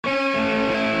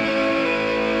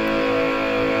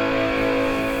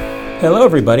Hello,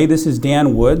 everybody. This is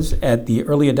Dan Woods at the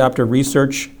Early Adopter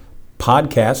Research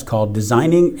podcast called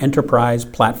Designing Enterprise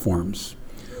Platforms.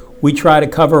 We try to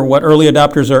cover what early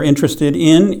adopters are interested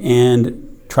in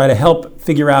and try to help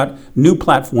figure out new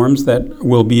platforms that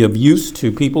will be of use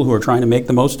to people who are trying to make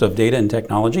the most of data and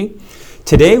technology.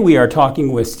 Today, we are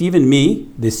talking with Stephen Mee,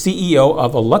 the CEO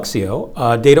of Alluxio,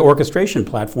 a data orchestration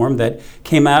platform that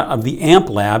came out of the AMP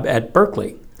lab at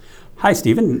Berkeley. Hi,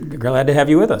 Stephen. Glad to have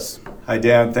you with us. Hi,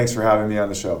 Dan. Thanks for having me on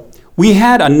the show. We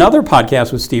had another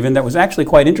podcast with Stephen that was actually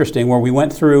quite interesting, where we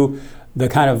went through the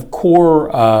kind of core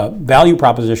value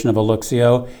proposition of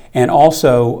Alluxio and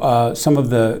also some of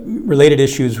the related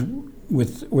issues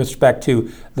with respect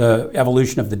to the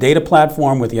evolution of the data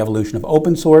platform, with the evolution of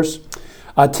open source.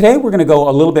 Today, we're going to go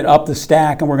a little bit up the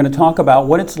stack, and we're going to talk about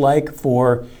what it's like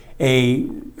for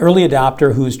an early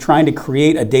adopter who's trying to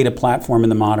create a data platform in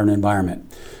the modern environment.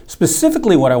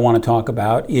 Specifically, what I want to talk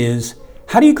about is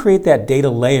how do you create that data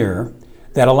layer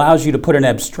that allows you to put an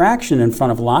abstraction in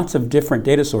front of lots of different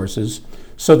data sources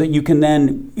so that you can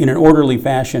then, in an orderly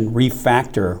fashion,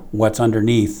 refactor what's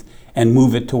underneath and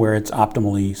move it to where it's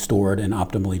optimally stored and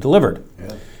optimally delivered.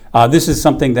 Yeah. This is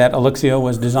something that Alluxio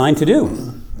was designed to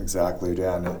do. Exactly,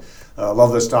 Dan. I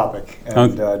love this topic.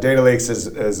 And data lakes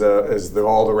is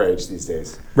all the rage these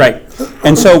days. Right.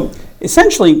 And so,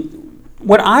 essentially,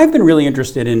 what I've been really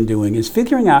interested in doing is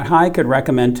figuring out how I could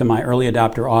recommend to my early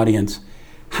adopter audience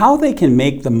how they can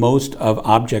make the most of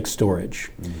object storage.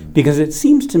 Mm-hmm. Because it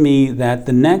seems to me that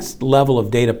the next level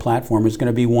of data platform is going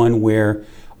to be one where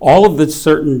all of the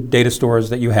certain data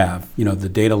stores that you have, the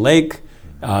data lake,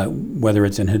 whether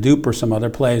it's in Hadoop or some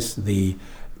other place, the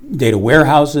data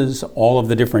warehouses, all of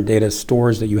the different data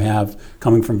stores that you have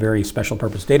coming from very special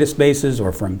purpose data spaces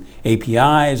or from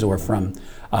APIs or from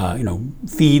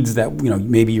feeds that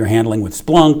maybe you're handling with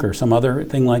Splunk or some other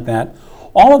thing like that.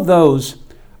 All of those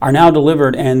are now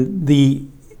delivered, and the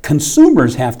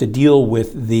consumers have to deal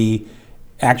with the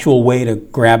actual way to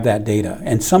grab that data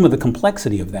and some of the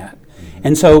complexity of that. Mm-hmm.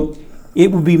 And so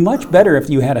it would be much better if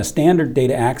you had a standard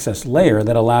data access layer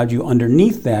that allowed you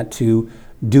underneath that to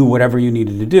do whatever you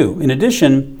needed to do. In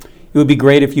addition, it would be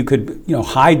great if you could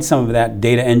hide some of that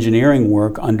data engineering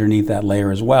work underneath that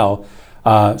layer as well,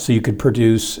 so you could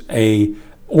produce a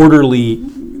orderly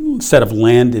set of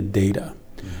landed data.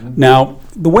 Mm-hmm. Now,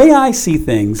 the way I see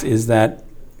things is that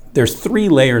there's three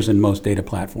layers in most data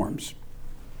platforms.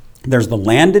 There's the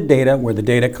landed data, where the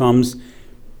data comes,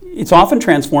 it's often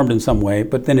transformed in some way,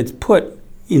 but then it's put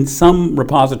in some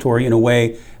repository in a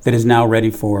way that is now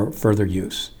ready for further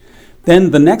use.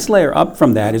 Then the next layer up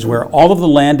from that is where all of the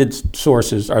landed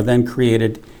sources are then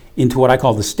created into what I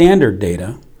call the standard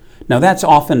data. Now that's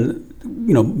often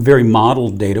very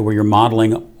modeled data, where you're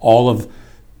modeling all of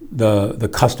the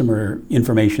customer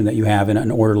information that you have in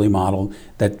an orderly model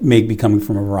that may be coming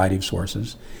from a variety of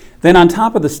sources. Then on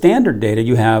top of the standard data,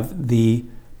 you have the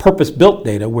purpose-built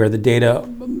data, where the data,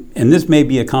 and this may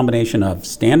be a combination of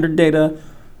standard data,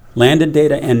 landed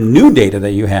data, and new data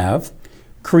that you have,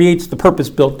 creates the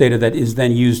purpose-built data that is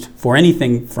then used for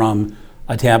anything from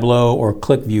a Tableau or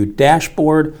ClickView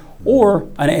dashboard or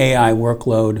an AI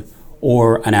workload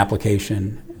or an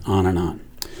application, on and on.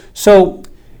 So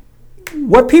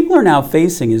what people are now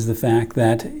facing is the fact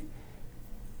that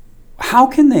how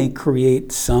can they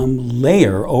create some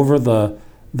layer over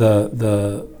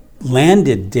the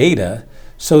landed data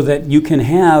so that you can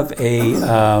have a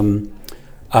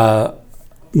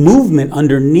movement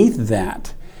underneath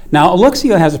that? Now,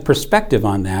 Alluxio has a perspective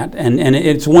on that, and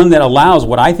it's one that allows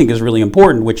what I think is really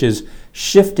important, which is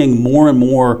shifting more and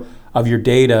more of your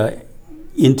data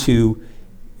into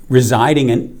residing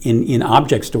in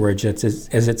object storage as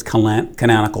its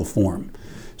canonical form.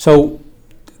 So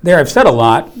there, I've said a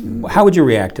lot. How would you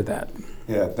react to that?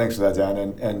 Yeah, thanks for that, Dan.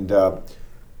 And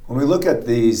when we look at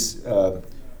these,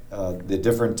 the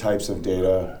different types of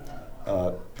data,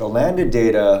 the landed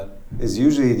data is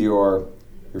usually your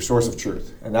source of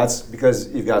truth. And that's because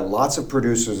you've got lots of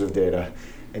producers of data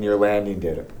and your landing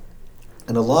data.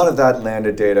 And a lot of that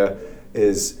landed data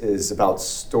is about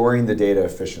storing the data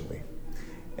efficiently.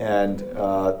 And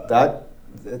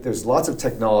there's lots of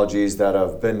technologies that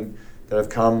have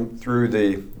come through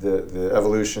the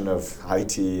evolution of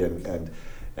IT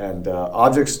and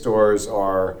object stores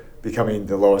are becoming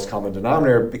the lowest common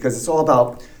denominator because it's all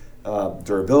about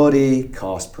durability,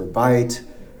 cost per byte,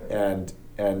 and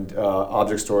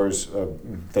object stores,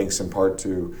 thanks in part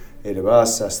to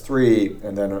AWS, S3,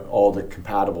 and then all the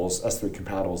S3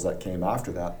 compatibles that came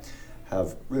after that,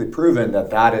 have really proven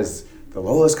that is the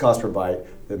lowest cost per byte,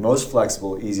 the most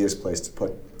flexible, easiest place to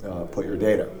put your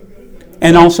data.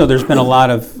 And also, there's been a lot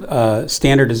of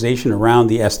standardization around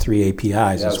the S3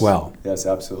 APIs as well. Yes,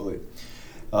 absolutely.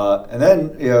 And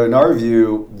then, in our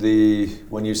view,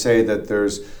 when you say that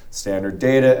there's standard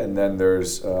data and then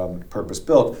there's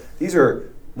purpose-built, these are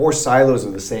more silos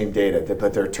of the same data,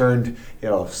 but they're turned,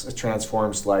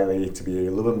 transformed slightly to be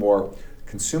a little bit more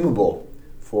consumable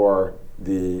for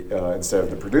instead of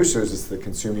the producers, it's the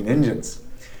consuming engines.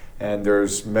 And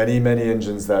there's many, many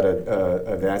engines that an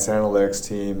advanced analytics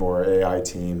team or AI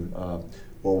team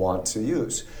will want to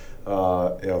use.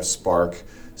 Spark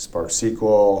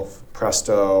SQL,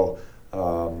 Presto,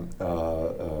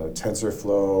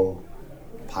 TensorFlow,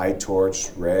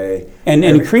 PyTorch, Ray. And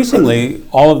increasingly,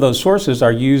 all of those sources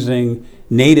are using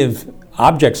native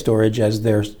object storage as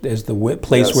the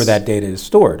place where that data is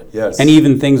stored. Yes. And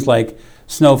even things like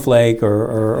Snowflake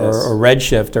or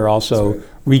Redshift are also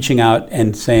reaching out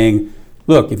and saying,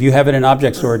 look, if you have it in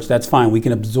object storage, that's fine. We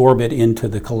can absorb it into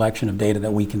the collection of data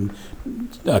that we can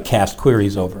cast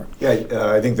queries over.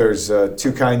 Yeah, I think there's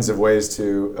two kinds of ways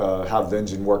to have the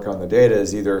engine work on the data.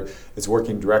 Is either it's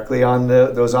working directly on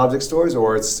those object stores,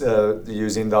 or it's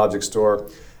using the object store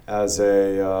as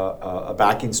a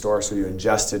backing store, so you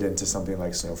ingest it into something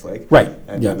like Snowflake. Right.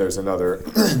 And then there's another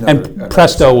and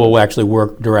Presto will actually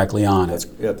work directly on it.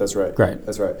 That's right. Right.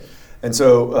 That's right. And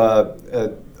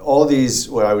so all these,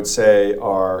 what I would say,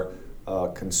 are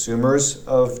consumers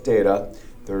of data.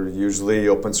 They're usually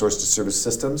open source distributed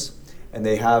systems, and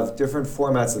they have different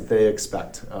formats that they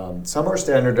expect. Some are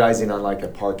standardizing on like a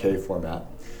Parquet format,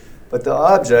 but the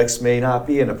objects may not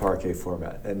be in a Parquet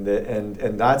format,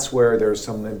 and that's where there's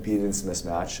some impedance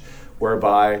mismatch,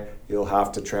 whereby you'll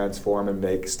have to transform and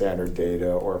make standard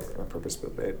data or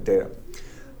purpose-built data.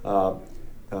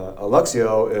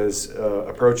 Alluxio is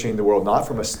approaching the world not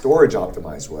from a storage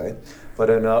optimized way, but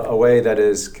in a way that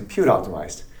is compute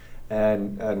optimized.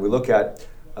 And we look at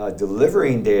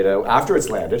delivering data after it's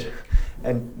landed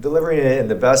and delivering it in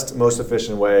the best, most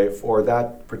efficient way for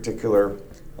that particular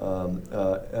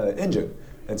engine.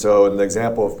 And so in the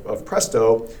example of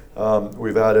Presto,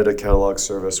 we've added a catalog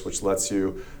service which lets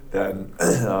you then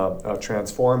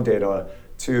transform data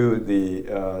to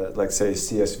the, like say,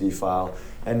 CSV file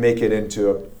and make it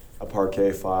into a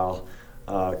Parquet file,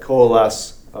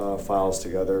 coalesce files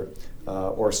together,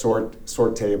 or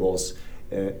sort tables,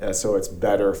 so it's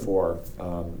better for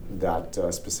that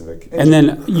specific engine. And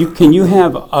then can you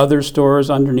have other stores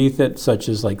underneath it, such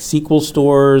as like SQL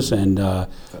stores and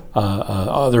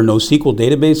other NoSQL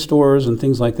database stores and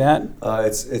things like that?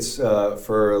 It's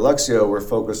for Alluxio, we're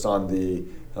focused on the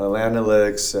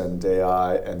analytics and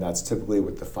AI, and that's typically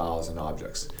with the files and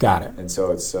objects. Got it. And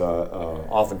so it's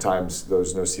oftentimes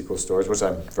those NoSQL stores, which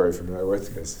I'm very familiar with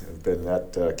because I've been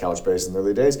at Couchbase in the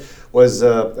early days, was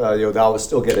that will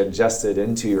still get ingested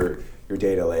into your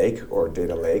data lake or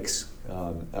data lakes,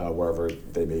 wherever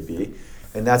they may be,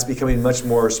 and that's becoming much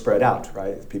more spread out.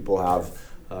 Right? People have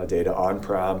data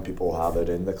on-prem, people have it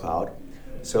in the cloud.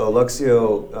 So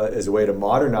Alluxio is a way to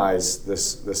modernize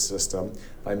this system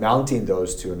by mounting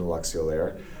those to an Alluxio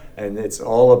layer. And it's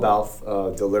all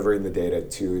about delivering the data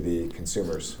to the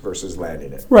consumers versus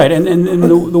landing it. Right, and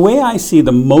the way I see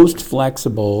the most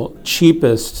flexible,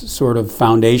 cheapest sort of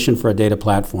foundation for a data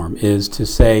platform is to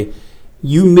say,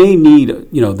 you may need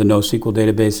the NoSQL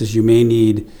databases, you may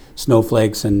need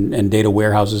Snowflakes and data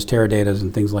warehouses, Teradatas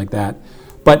and things like that.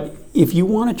 But if you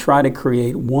want to try to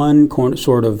create one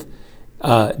sort of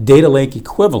data lake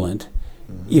equivalent,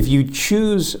 if you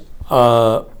choose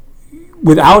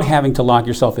without having to lock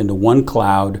yourself into one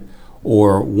cloud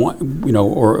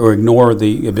or ignore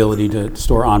the ability to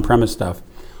store on-premise stuff,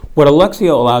 what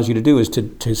Alluxio allows you to do is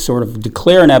to sort of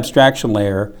declare an abstraction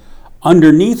layer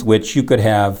underneath which you could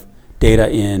have data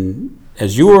in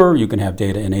Azure, you can have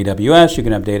data in AWS, you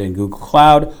can have data in Google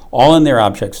Cloud, all in their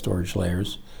object storage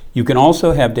layers. You can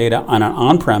also have data on an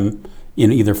on-prem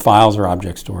in either files or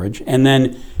object storage, and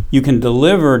then you can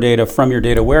deliver data from your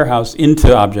data warehouse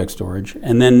into object storage,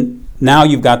 and then now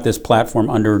you've got this platform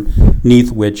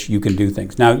underneath which you can do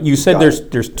things. Now you said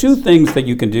there's two things that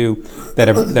you can do that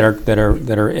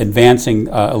are advancing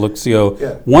Alluxio.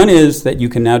 Yeah. One is that you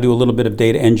can now do a little bit of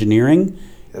data engineering.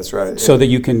 That's right. So that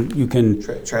you can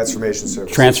transformation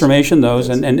services. Transformation those,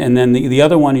 and then the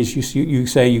other one is you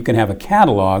say you can have a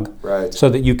catalog, right, so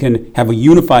that you can have a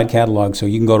unified catalog, so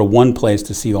you can go to one place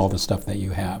to see all the stuff that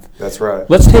you have. That's right.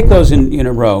 Let's take those in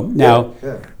a row. Now,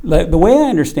 the way I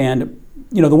understand,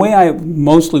 the way I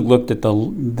mostly looked at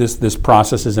this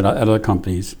process is at other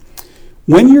companies.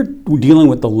 When you're dealing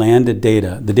with the landed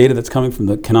data, the data that's coming from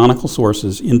the canonical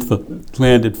sources into the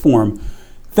landed form,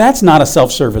 that's not a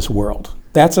self-service world.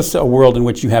 That's a world in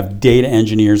which you have data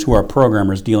engineers who are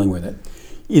programmers dealing with it.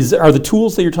 Are the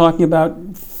tools that you're talking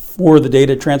about for the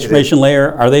data transformation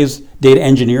layer, are these data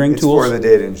engineering tools? It's for the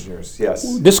data engineers,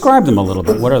 yes. Describe them a little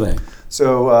bit. What are they?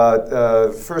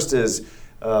 So first is,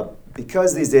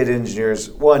 because these data engineers,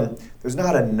 one, there's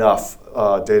not enough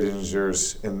data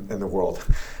engineers in the world.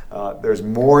 There's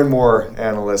more and more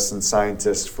analysts and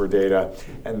scientists for data,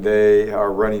 and they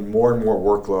are running more and more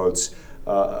workloads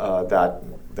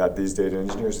that these data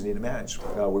engineers need to manage.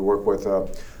 We work with a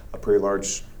pretty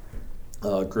large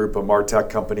group, a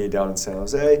MarTech company down in San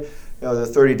Jose. They're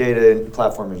 30 data and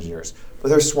platform engineers, but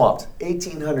they're swamped.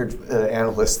 1,800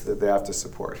 analysts that they have to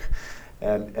support,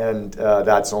 and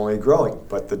that's only growing.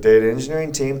 But the data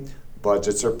engineering team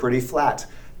budgets are pretty flat.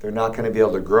 They're not going to be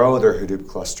able to grow their Hadoop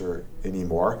cluster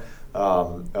anymore. Their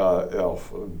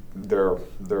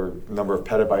number of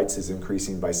petabytes is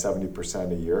increasing by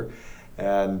 70% a year,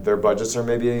 and their budgets are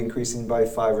maybe increasing by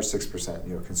 5 or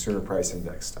 6%. Consumer price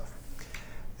index stuff.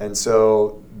 And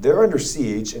so they're under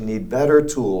siege and need better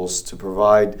tools to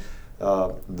provide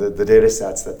the data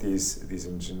sets that to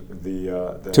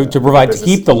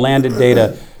keep the landed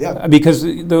data. Yeah. Because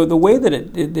the way that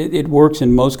it works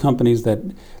in most companies that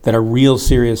are real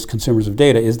serious consumers of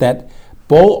data is that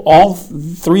all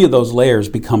three of those layers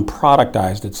become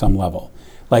productized at some level.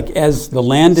 Like as the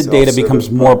landed data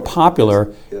becomes more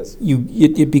popular, yes.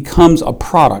 It becomes a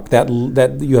product that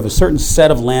you have a certain set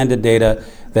of landed data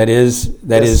that is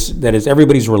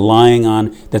everybody's relying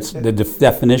on. The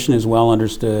definition is well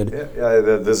understood.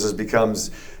 This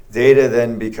becomes data.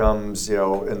 Then becomes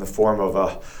in the form of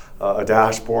a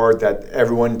dashboard that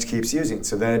everyone keeps using.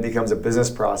 So then it becomes a business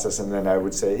process, and then I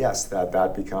would say yes,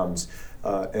 that becomes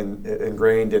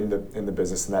ingrained in the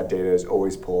business, and that data is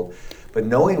always pulled. But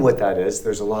knowing what that is,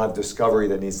 there's a lot of discovery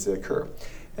that needs to occur,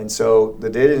 and so the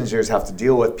data engineers have to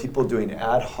deal with people doing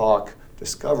ad hoc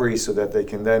discovery so that they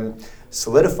can then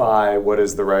solidify what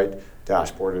is the right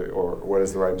dashboard or what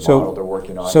is the right model they're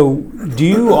working on. So do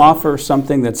you offer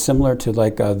something that's similar to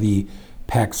like the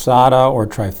Paxata or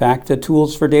Trifacta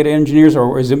tools for data engineers,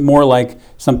 or is it more like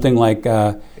something like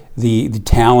the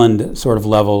Talend sort of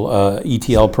level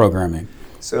ETL programming?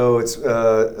 So it's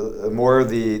more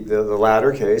the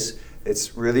latter case.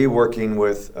 It's really working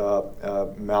with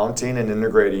mounting and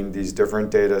integrating these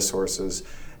different data sources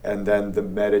and then the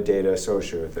metadata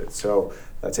associated with it. So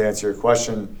to answer your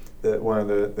question, one of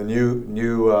the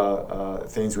new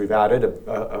things we've added,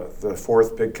 the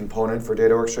fourth big component for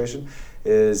data orchestration,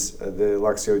 is the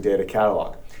Alluxio Data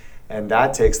Catalog. And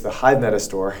that takes the Hive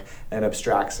Metastore and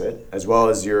abstracts it, as well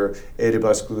as your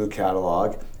AWS Glue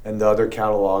catalog and the other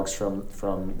catalogs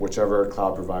from whichever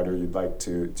cloud provider you'd like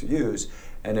to use.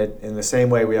 And in the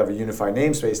same way we have a unified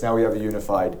namespace, now we have a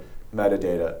unified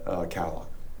metadata catalog.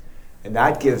 And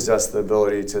that gives us the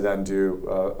ability to then do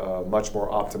much more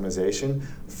optimization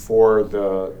for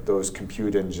those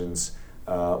compute engines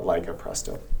like a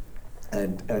Presto.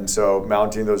 And so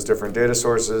mounting those different data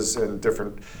sources in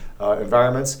different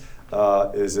environments,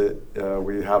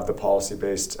 we have the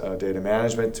policy-based data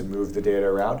management to move the data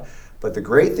around. But the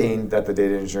great thing that the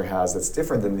data engineer has that's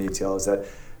different than the ETL is that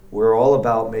we're all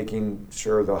about making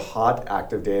sure the hot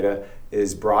active data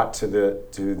is brought to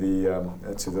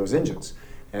those engines.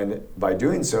 And by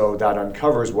doing so, that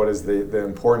uncovers what is the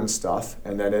important stuff,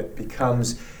 and then it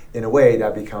becomes, in a way,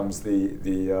 that becomes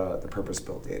the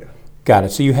purpose-built data. Got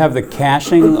it. So you have the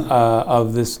caching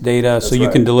of this data, That's so you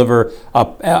right. can deliver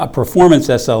a performance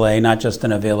SLA, not just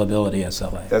an availability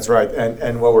SLA. That's right.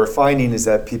 And what we're finding is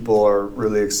that people are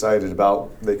really excited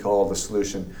about, they call the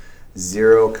solution,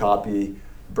 zero copy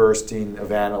bursting of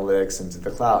analytics into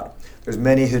the cloud. There's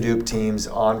many Hadoop teams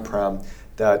on-prem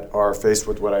that are faced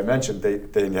with what I mentioned.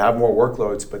 They have more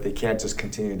workloads, but they can't just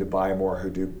continue to buy more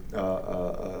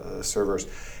Hadoop servers.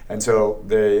 And so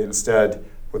they instead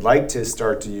would like to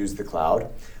start to use the cloud,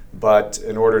 but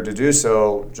in order to do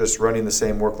so, just running the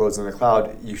same workloads in the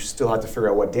cloud, you still have to figure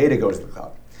out what data goes to the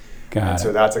cloud.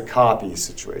 So that's a copy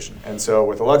situation. And so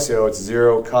with Alluxio, it's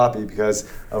zero copy because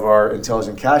of our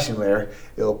intelligent caching layer.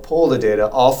 It'll pull the data,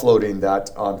 offloading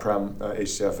that on-prem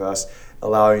HDFS,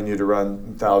 allowing you to run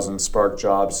 1,000 Spark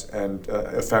jobs and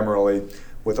ephemerally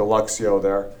with Alluxio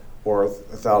there, or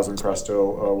 1,000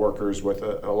 Presto workers with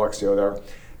Alluxio there,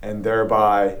 and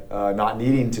thereby not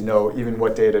needing to know even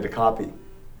what data to copy.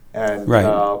 And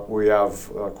right. We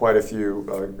have quite a few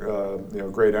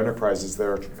great enterprises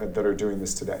there that are doing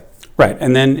this today. Right,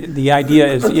 and then the idea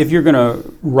is if you're going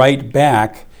to write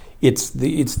back it's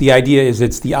the idea is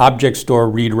it's the object store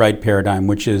read-write paradigm,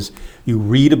 which is you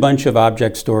read a bunch of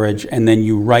object storage and then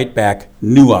you write back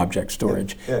new object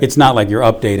storage. Yeah. It's not like you're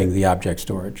updating the object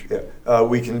storage. Yeah.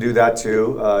 We can do that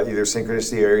too, either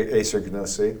synchronously or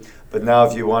asynchronously. But now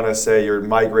if you want to say you're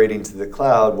migrating to the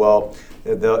cloud, well,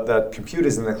 that compute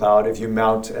is in the cloud. If you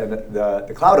mount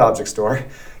the cloud object store,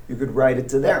 you could write it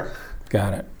to there.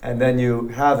 Got it. And then you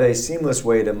have a seamless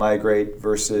way to migrate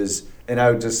versus, and I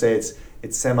would just say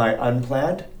it's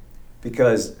semi-unplanned,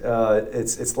 because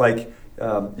it's like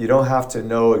you don't have to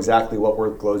know exactly what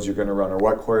workloads you're going to run or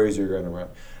what queries you're going to run.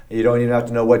 You don't even have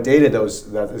to know what data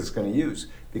that is going to use,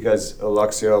 because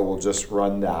Alluxio will just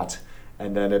run that,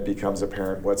 and then it becomes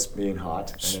apparent what's being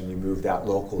hot, and then you move that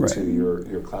local to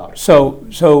your cloud.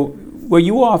 So what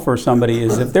you offer somebody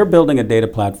is if they're building a data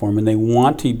platform and they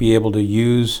want to be able to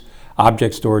use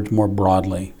object storage more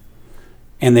broadly,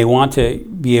 and they want to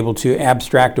be able to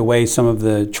abstract away some of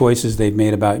the choices they've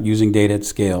made about using data at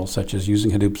scale, such as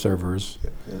using Hadoop servers,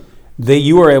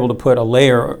 you are able to put a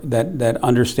layer that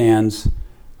understands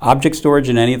object storage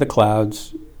in any of the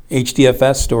clouds,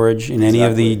 HDFS storage in any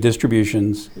of the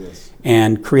distributions,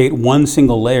 and create one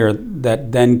single layer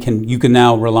that then you can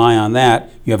now rely on that.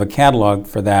 You have a catalog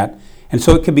for that. And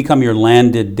so it can become your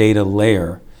landed data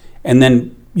layer. And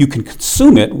then you can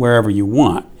consume it wherever you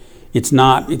want. It's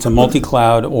a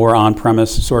multi-cloud or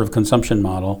on-premise sort of consumption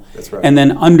model. That's right. And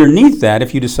then underneath that,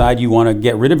 if you decide you want to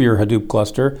get rid of your Hadoop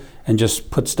cluster and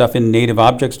just put stuff in native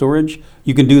object storage,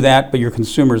 you can do that, but your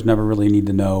consumers never really need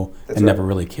to know never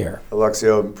really care.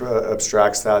 Alluxio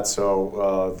abstracts that,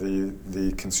 so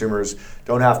the consumers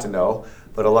don't have to know,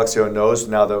 but Alluxio knows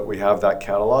now that we have that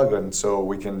catalog, and so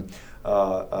we can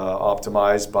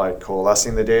optimize by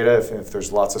coalescing the data if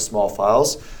there's lots of small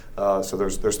files. So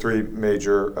there's three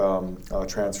major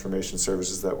transformation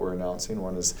services that we're announcing.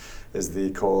 One is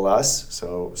the coalesce.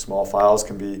 So small files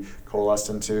can be coalesced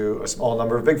into a small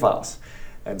number of big files,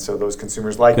 and so those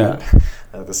consumers like that.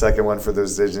 The second one for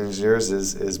those data engineers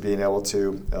is being able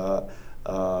to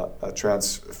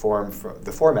transform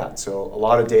the format. So a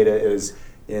lot of data is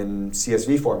in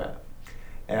CSV format.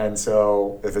 And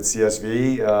so if it's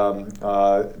CSV,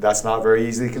 that's not very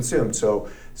easily consumed.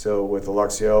 So with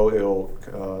Alluxio,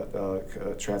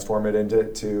 it'll transform it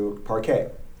into Parquet.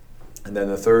 And then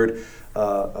the third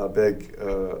big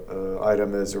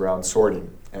item is around sorting.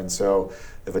 And so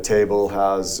if a table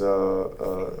has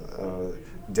a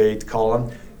date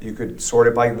column, you could sort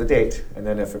it by the date. And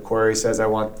then if a query says I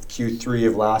want Q3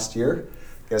 of last year,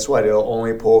 guess what? It'll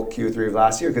only pull Q3 of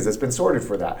last year because it's been sorted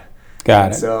for that.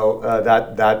 Got it. So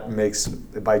that makes,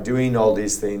 by doing all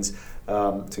these things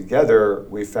together,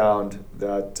 we found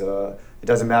that it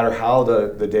doesn't matter how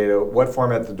the data, what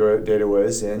format the data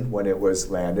was in when it was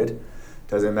landed.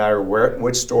 Doesn't matter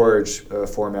which storage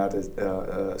format,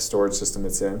 storage system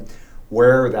it's in,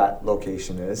 where that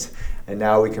location is, and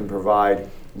now we can provide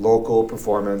local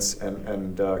performance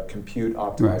and compute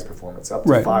optimized performance, up to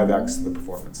 5x the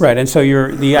performance. Right, and so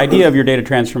the idea of your data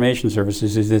transformation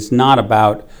services is it's not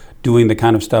about doing the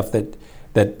kind of stuff that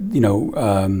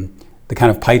the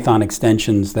kind of Python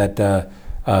extensions that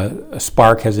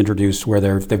Spark has introduced, where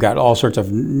they've got all sorts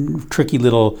of tricky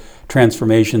little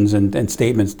transformations and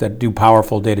statements that do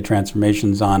powerful data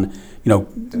transformations on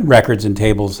records and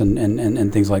tables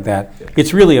and things like that. Yeah.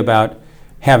 It's really about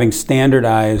having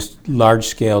standardized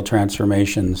large-scale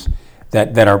transformations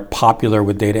that are popular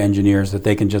with data engineers that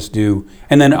they can just do,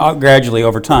 and then gradually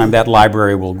over time that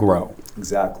library will grow.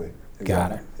 Exactly.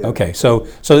 Got it. Yeah. Okay, so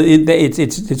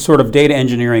it's sort of data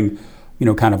engineering,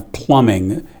 kind of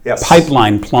plumbing,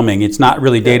 pipeline plumbing. It's not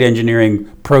really data engineering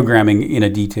programming in a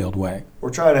detailed way.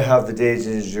 We're trying to have the data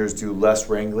engineers do less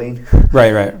wrangling,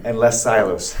 right, and less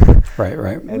silos, right.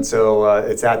 And so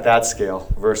it's at that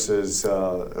scale versus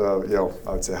I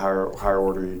would say higher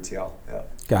order ETL. Yeah.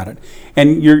 Got it.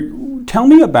 And tell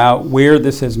me about where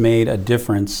this has made a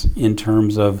difference in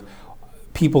terms of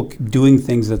people doing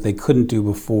things that they couldn't do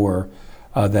before,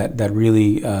 that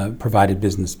really provided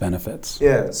business benefits.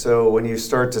 Yeah, so when you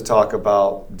start to talk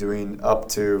about doing up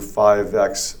to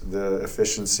 5x the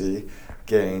efficiency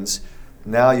gains,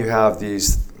 now you have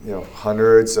these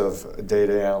hundreds of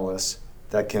data analysts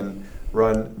that can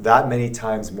run that many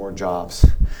times more jobs.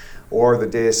 Or the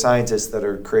data scientists that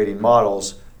are creating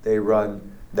models, they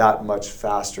run that much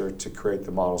faster to create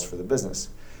the models for the business.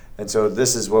 And so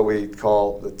this is what we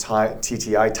call the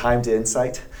TTI, time to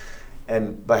insight.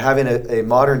 And by having a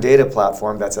modern data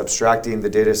platform that's abstracting the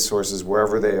data sources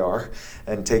wherever they are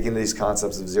and taking these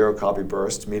concepts of zero copy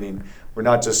burst, meaning we're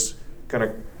not just going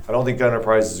to, I don't think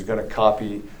enterprises are going to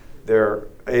copy their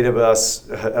AWS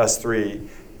S3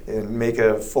 and make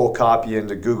a full copy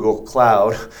into Google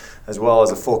Cloud, as well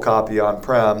as a full copy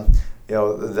on-prem,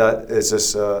 that is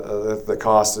just the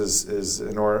cost is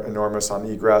enormous on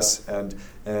egress, and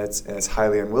it's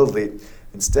highly unwieldy.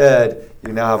 Instead,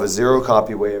 you now have a zero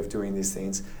copy way of doing these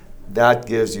things. That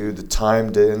gives you the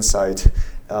time to insight,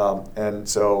 and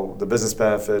so the business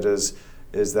benefit is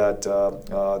that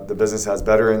the business has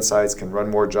better insights, can run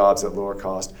more jobs at lower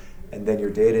cost, and then your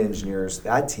data engineers,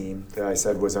 that team that I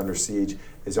said was under siege,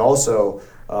 is also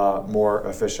more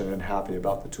efficient and happy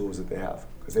about the tools that they have,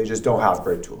 because they just don't have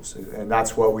great tools, and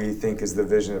that's what we think is the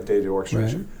vision of data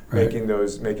orchestration, making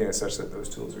it such that those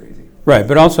tools are easy. Right,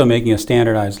 but also making a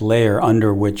standardized layer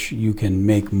under which you can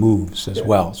make moves as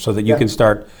well, so that you can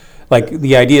start. Like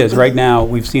the idea is right now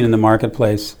we've seen in the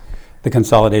marketplace the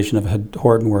consolidation of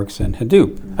Hortonworks and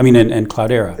Hadoop, and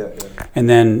Cloudera. Yeah. And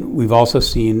then we've also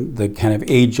seen the kind of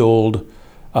age-old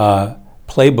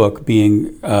playbook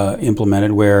being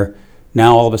implemented, where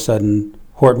now all of a sudden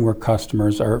Hortonworks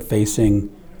customers are facing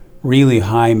really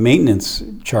high maintenance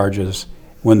charges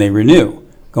when they renew,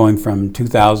 going from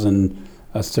 2,000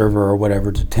 a server or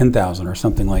whatever to 10,000 or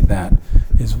something like that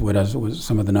is what was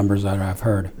some of the numbers that I've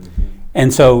heard. Mm-hmm.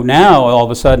 And so now all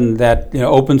of a sudden that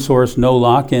open source, no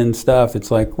lock-in stuff, it's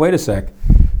like, wait a sec,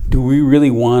 do we really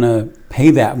want to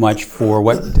pay that much for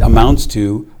what amounts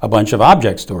to a bunch of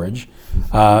object storage?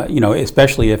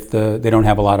 Especially if they don't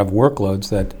have a lot of workloads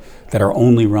that are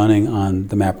only running on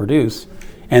the MapReduce.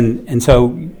 And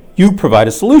so you provide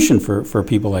a solution for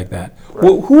people like that. Right.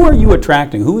 Well, who are you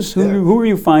attracting? Who are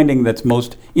you finding that's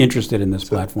most interested in this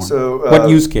platform? What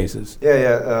use cases?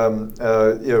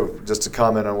 Just to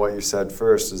comment on what you said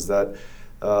first is that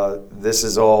this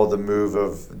is all the move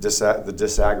of the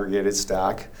disaggregated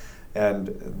stack,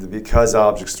 and because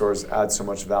object stores add so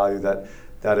much value that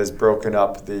has broken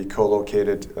up the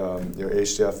co-located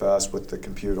HDFS with the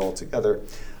compute all together,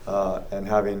 and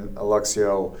having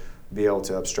Alluxio be able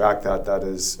to abstract that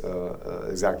is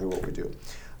exactly what we do.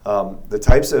 The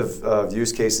types of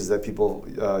use cases that people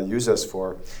use us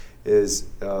for is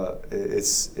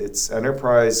it's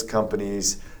enterprise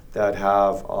companies that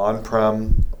have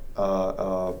on-prem,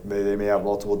 they may have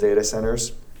multiple data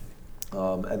centers,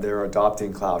 and they're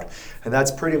adopting cloud. And that's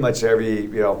pretty much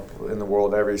in the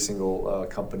world, every single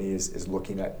company is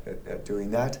looking at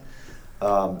doing that.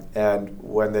 And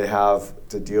when they have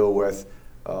to deal with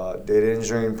data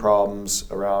engineering problems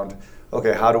around,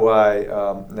 okay, how do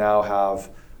I now have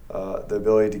the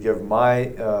ability to give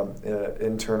my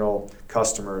internal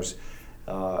customers,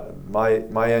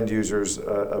 my end users,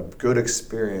 a good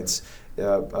experience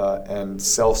and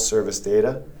self-service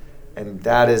data, and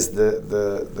that is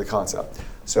the concept.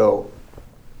 So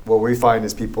what we find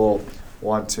is people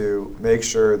want to make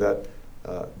sure that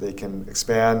they can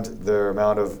expand their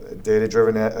amount of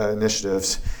data-driven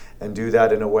initiatives and do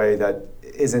that in a way that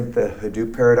isn't the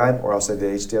Hadoop paradigm, or I'll say the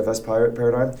HDFS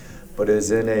paradigm, but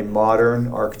is in a modern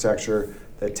architecture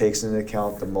that takes into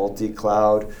account the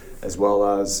multi-cloud as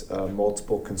well as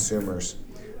multiple consumers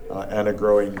and a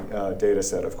growing data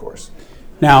set, of course.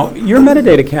 Now, your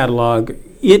metadata catalog,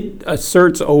 it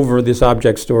asserts over this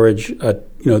object storage,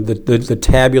 the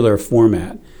tabular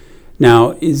format.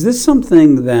 Now, is this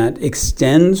something that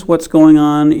extends what's going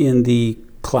on in the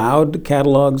cloud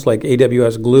catalogs like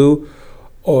AWS Glue?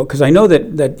 Because I know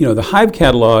that the Hive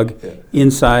catalog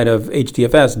inside of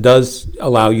HDFS does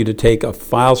allow you to take a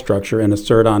file structure and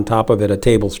assert on top of it a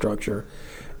table structure.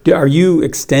 Are you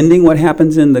extending what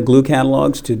happens in the Glue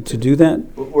catalogs to do that?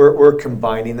 We're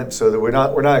combining them so that we're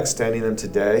not extending them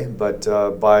today, but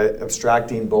by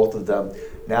abstracting both of them,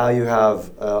 now you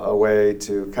have a way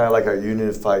to kind of like a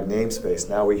unified namespace.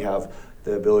 Now we have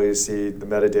the ability to see the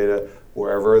metadata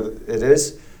wherever it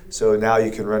is. So now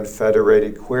you can run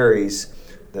federated queries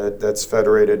that's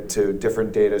federated to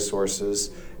different data sources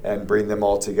and bring them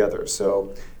all together.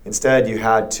 So instead you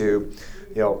had to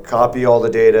copy all the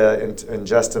data and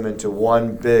ingest them into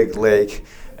one big lake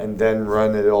and then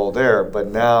run it all there. But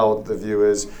now the view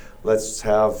is, let's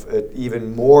have it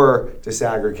even more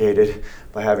disaggregated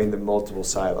by having the multiple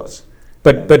silos.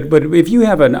 But if you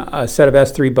have a set of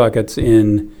S3 buckets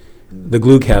in the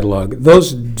Glue catalog,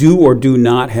 those do or do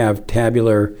not have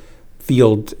tabular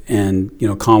field and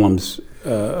columns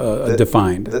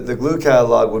defined. The Glue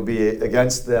catalog would be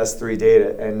against the S3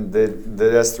 data, and the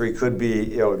S3 could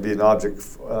be would be an object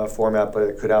format, but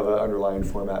it could have an underlying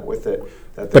format with it.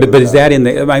 But is that in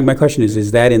the? My question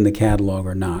is that in the catalog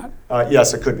or not?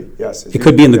 Yes, it could be. Yes, it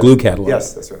could be in the Glue catalog.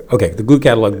 Yes, that's right. Okay, the Glue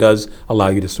catalog does allow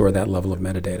you to store that level of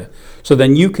metadata. So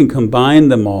then you can combine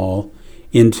them all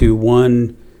into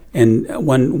one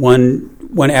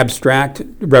abstract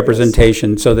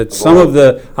representation, so that some of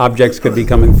the objects could be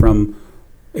coming from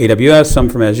AWS, some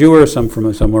from Azure, some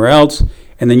from somewhere else,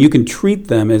 and then you can treat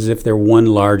them as if they're one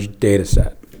large data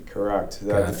set. Correct.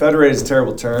 The federated is a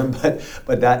terrible term,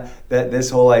 but that this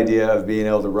whole idea of being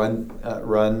able to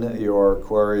run your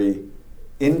query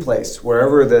in place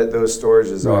wherever those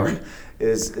storages are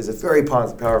is a very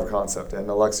powerful concept, and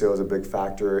Alexio is a big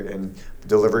factor in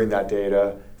delivering that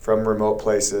data from remote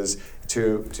places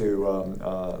to the.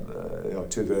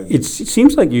 It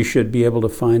seems like you should be able to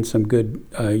find some good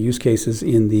use cases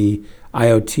in the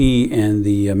IoT and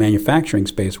the manufacturing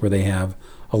space where they have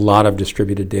a lot of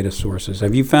distributed data sources.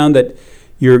 Have you found that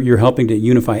you're helping to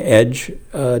unify edge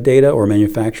data or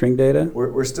manufacturing data?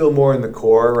 We're still more in the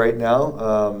core right now,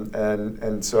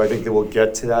 and so I think that we'll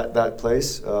get to that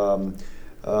place.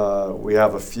 We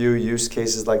have a few use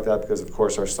cases like that because, of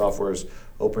course, our software is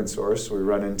open source. We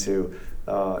run into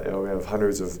we have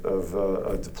hundreds of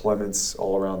deployments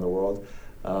all around the world,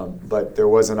 but there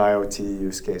was an IoT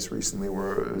use case recently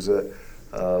where it was a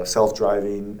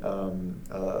self-driving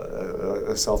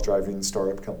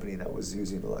startup company that was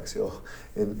using Alexio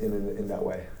in that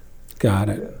way. Got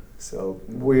it. Yeah. So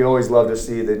we always love to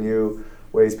see the new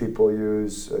ways people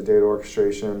use data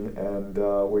orchestration, and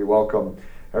we welcome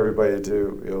everybody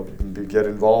to get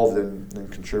involved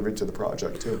and contribute to the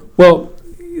project too. Well,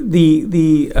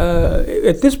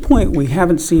 at this point we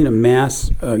haven't seen a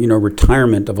mass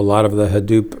retirement of a lot of the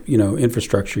Hadoop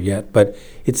infrastructure yet, but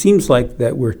it seems like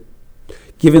that we're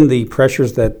given the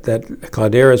pressures that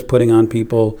Cloudera is putting on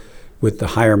people with the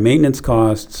higher maintenance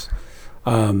costs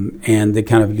and the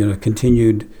kind of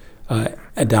continued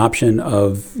adoption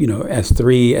of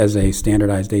S3 as a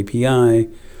standardized API,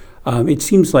 it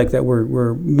seems like that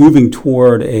we're moving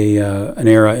toward an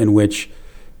era in which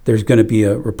there's going to be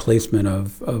a replacement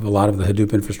of a lot of the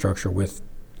Hadoop infrastructure with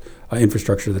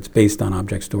infrastructure that's based on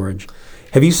object storage.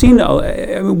 Have you seen?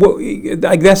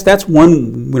 I guess that's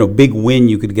one big win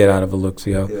you could get out of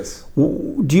Alexio. Yes.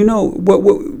 Do you know what?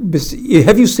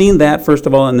 Have you seen that first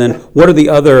of all, and then what are the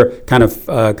other kind of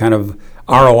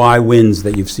ROI wins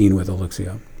that you've seen with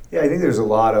Alexio? Yeah, I think there's a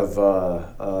lot of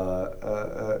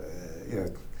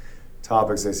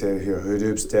topics. They say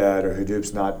Hadoop's dead or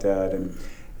Hadoop's not dead, and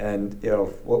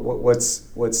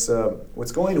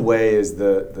what's going away is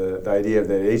the idea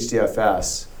that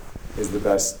HDFS is the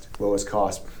best, lowest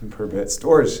cost per bit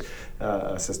storage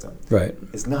system. Right.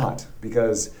 It's not,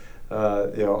 because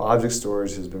object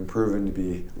storage has been proven to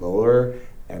be lower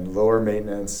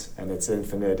maintenance, and it's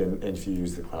infinite if you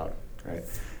use the cloud, right?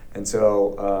 And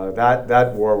so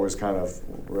that war was kind of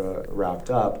wrapped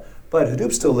up, but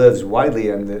Hadoop still lives widely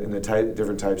in the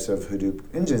different types of Hadoop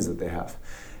engines that they have.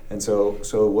 And so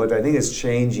what I think is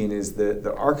changing is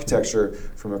the architecture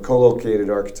from a co-located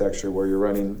architecture where you're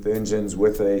running the engines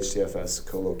with the HDFS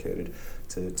co-located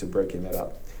to breaking that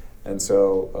up. And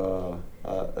so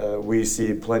we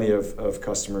see plenty of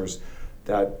customers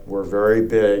that were very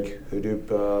big Hadoop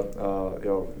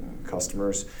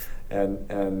customers,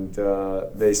 and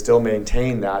they still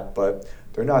maintain that, but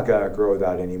they're not going to grow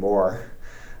that anymore.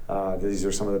 These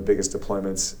are some of the biggest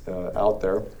deployments out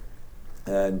there,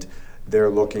 and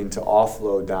they're looking to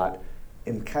offload that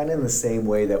in kind of in the same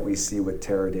way that we see with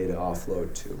Teradata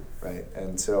offload too, right?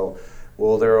 And so,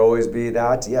 will there always be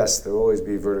that? Yes, there will always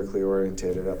be vertically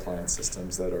oriented appliance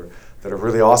systems that are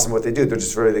really awesome what they do. They're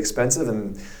just really expensive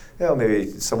and maybe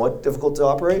somewhat difficult to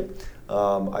operate.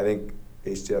 I think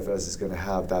HDFS is going to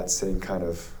have that same kind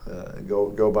of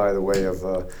go by the way of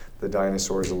the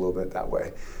dinosaurs a little bit that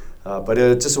way. But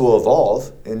it just will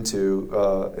evolve into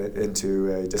a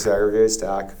disaggregated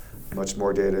stack, much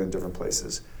more data in different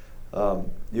places.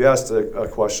 You asked a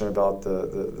question about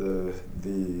the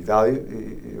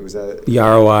value. Was that the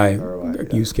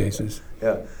ROI use cases?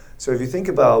 Yeah. So if you think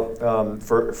about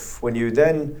when you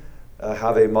then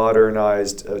have a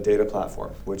modernized data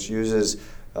platform, which uses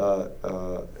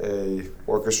a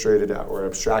orchestrated or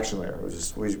abstraction layer,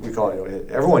 we call it.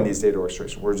 Everyone needs data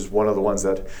orchestration. We're just one of the ones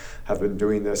that have been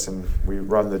doing this, and we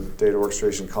run the data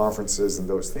orchestration conferences and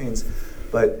those things.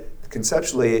 But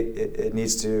conceptually, it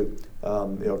needs to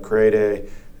create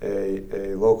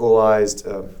a localized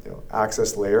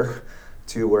access layer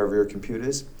to wherever your compute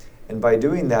is, and by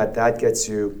doing that, that gets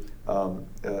you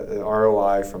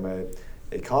ROI from a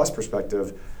cost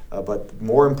perspective. But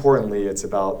more importantly, it's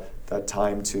about that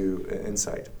time to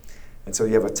insight. And so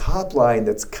you have a top line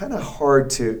that's kind of hard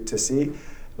to see,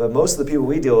 but most of the people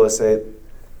we deal with say,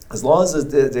 as long as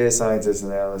the data scientists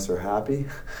and analysts are happy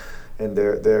and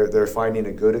they're finding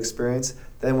a good experience,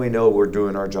 then we know we're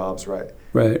doing our jobs right.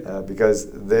 Right. Because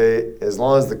as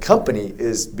long as the company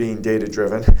is being data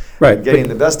driven, right, and getting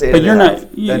the best data,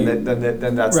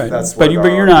 then that's right. But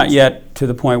you're not yet to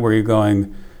the point where you're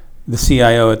going, the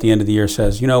CIO at the end of the year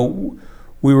says,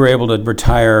 we were able to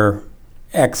retire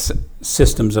X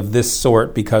systems of this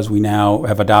sort because we now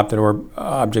have adopted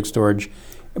object storage,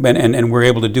 and we're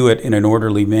able to do it in an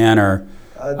orderly manner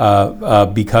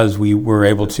because we were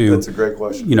able to. That's a great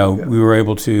question. We were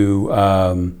able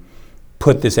to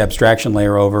put this abstraction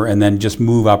layer over and then just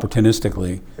move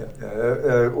opportunistically.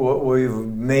 What we've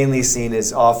mainly seen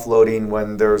is offloading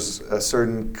when there's a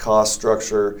certain cost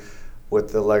structure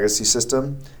with the legacy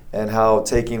system, and how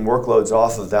taking workloads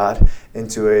off of that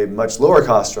into a much lower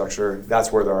cost structure, that's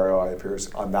where the ROI appears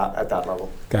at that level.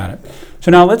 Got it.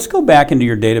 So now let's go back into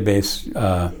your database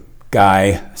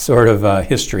guy sort of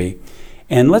history,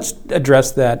 and let's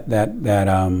address that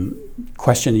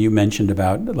question you mentioned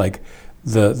about like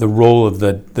the role of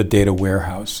the data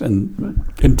warehouse and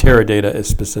Teradata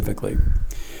specifically.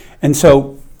 And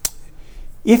so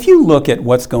if you look at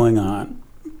what's going on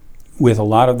with a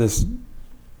lot of this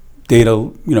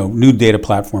data, new data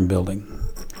platform building,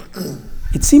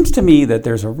 it seems to me that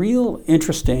there's a real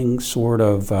interesting sort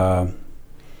of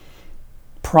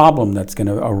problem that's going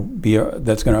to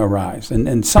arise,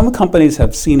 and some companies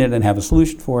have seen it and have a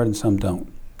solution for it, and some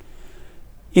don't.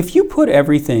 If you put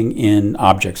everything in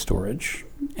object storage,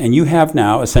 and you have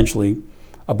now essentially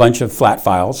a bunch of flat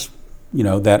files,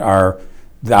 that are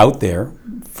out there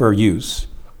for use,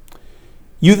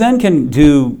 you then can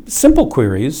do simple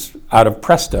queries out of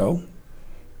Presto,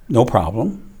 no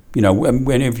problem.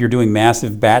 If you're doing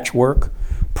massive batch work,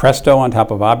 Presto on top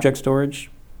of object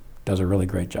storage does a really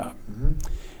great job. Mm-hmm.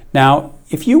 Now,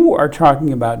 if you are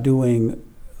talking about doing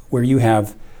where you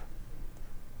have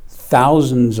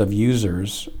thousands of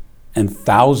users and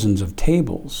thousands of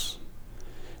tables,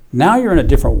 now you're in a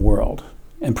different world.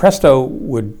 And Presto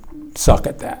would suck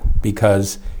at that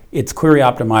because its query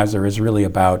optimizer is really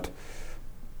about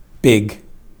big,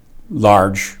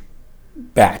 large,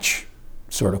 batch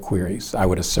sort of queries, I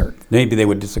would assert. Maybe they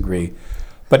would disagree.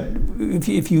 But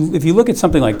if you look at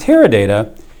something like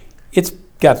Teradata, it's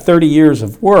got 30 years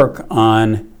of work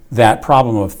on that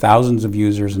problem of thousands of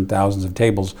users and thousands of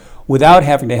tables without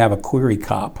having to have a query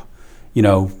cop,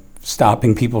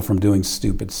 stopping people from doing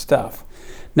stupid stuff.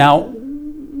 Now,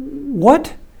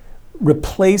 what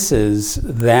replaces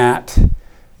that?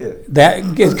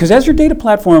 Because as your data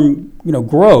platform,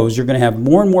 grows, you're going to have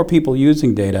more and more people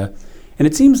using data, and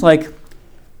it seems like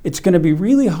it's going to be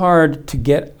really hard to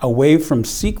get away from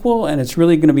SQL, and it's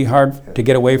really going to be hard to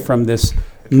get away from this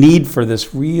need for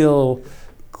this real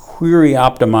query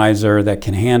optimizer that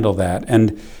can handle that.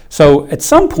 And so, at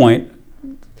some point,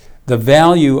 the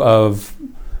value of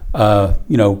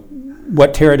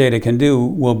what Teradata can do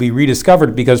will be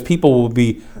rediscovered because people will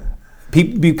be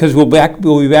because we'll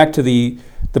be back to the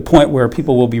point where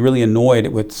people will be really annoyed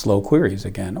with slow queries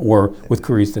again, or with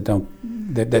queries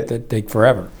that take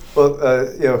forever. Well,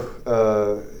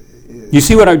 do you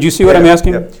see what I'm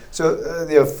asking? Yeah.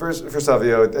 So first off,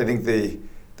 I think the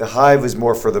Hive is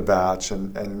more for the batch,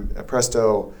 and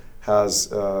Presto has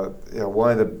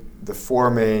one of the four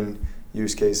main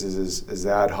use cases is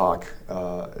ad hoc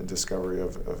discovery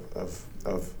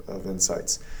of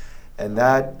insights, and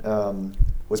that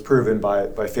was proven by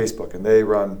Facebook, and they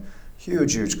run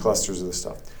huge clusters of this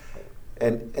stuff.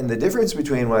 And the difference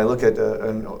between when I look at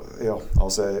I'll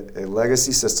say a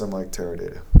legacy system like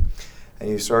Teradata, and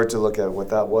you start to look at what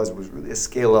that was really a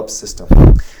scale-up system,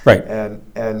 right?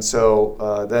 And so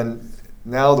then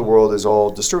now the world is all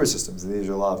distributed systems, and these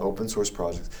are a lot of open source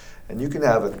projects, and you can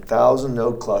have a 1,000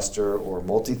 node cluster or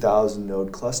multi-thousand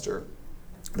node cluster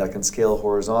that can scale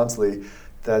horizontally,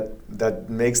 that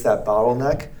makes that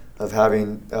bottleneck of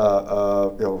having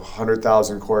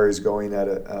 100,000 queries going at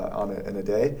in a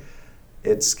day.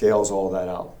 It scales all that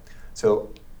out. So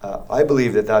I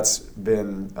believe that's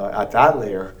been at that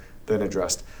layer been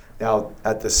addressed. Now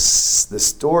at the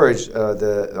storage,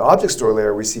 the object store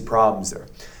layer, we see problems there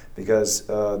because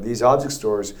these object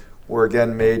stores were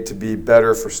again made to be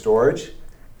better for storage.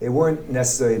 They weren't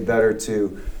necessarily better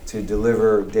to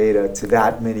deliver data to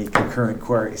that many concurrent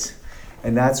queries.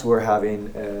 And that's where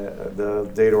having the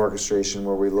data orchestration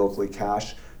where we locally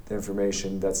cache the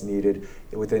information that's needed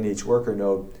within each worker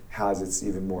node has its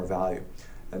even more value.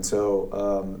 And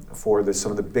so for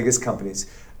some of the biggest companies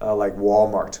like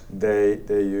Walmart, they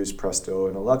use Presto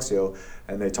and Alluxio,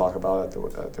 and they talk about it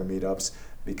at their meetups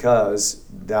because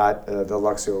that the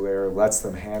Alluxio layer lets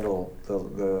them handle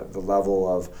the level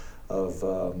of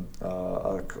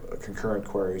concurrent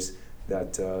queries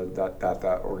that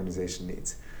organization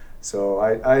needs. So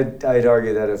I'd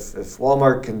argue that if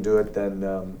Walmart can do it, then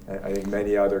I think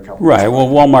many other companies. Right. Well,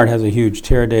 Walmart has a huge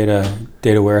Teradata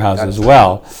data warehouse as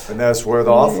well. And that's where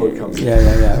the offload comes in.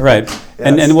 Yeah. Right. Yes.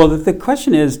 And well, the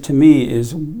question is, to me,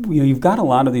 is you've got a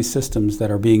lot of these systems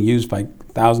that are being used by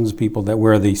thousands of people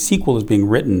where the SQL is being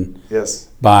written Yes.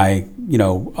 by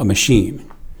a machine,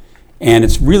 and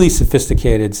it's really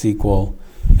sophisticated SQL.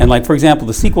 And like, for example,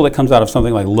 the SQL that comes out of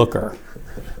something like Looker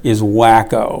is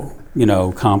wacko,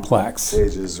 complex.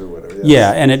 Pages or whatever. Yes.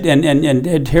 Yeah, and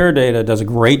Teradata does a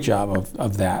great job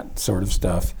of that sort of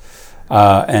stuff,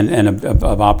 and of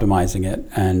optimizing it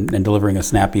and delivering a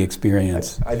snappy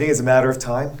experience. I think it's a matter of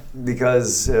time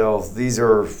because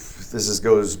this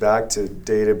goes back to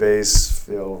database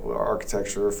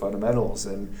architecture fundamentals,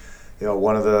 and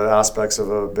one of the aspects of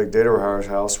a big data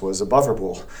warehouse was a buffer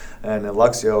pool, and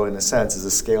Alluxio, in a sense, is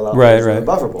a scale-out version of the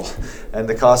buffer pool. And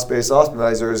the cost-based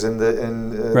optimizers in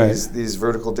these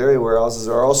vertical data warehouses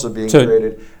are also being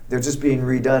created. They're just being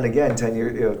redone again 10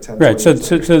 years. 10, right. So years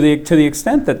to the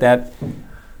extent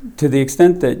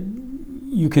that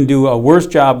you can do a worse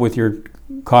job with your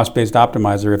cost-based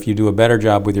optimizer if you do a better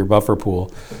job with your buffer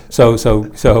pool. So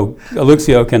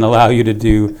Alluxio can allow you to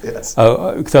do Yes.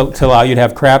 to allow you to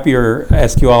have crappier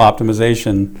SQL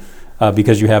optimization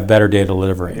because you have better data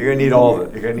delivery. You're going to need all of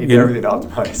it. You're going to need everything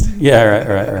optimized. Yeah,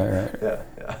 right.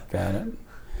 Yeah. Got it.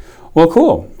 Well,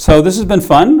 cool. So this has been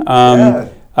fun.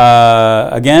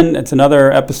 Again, it's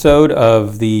another episode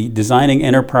of the Designing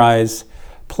Enterprise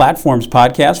Platforms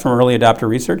podcast from Early Adopter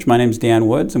Research. My name is Dan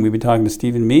Woods, and we've been talking to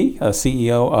Stephen Mee,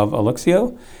 CEO of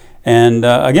Alluxio. And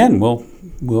again,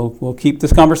 we'll keep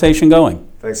this conversation going.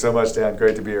 Thanks so much, Dan.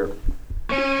 Great to be here.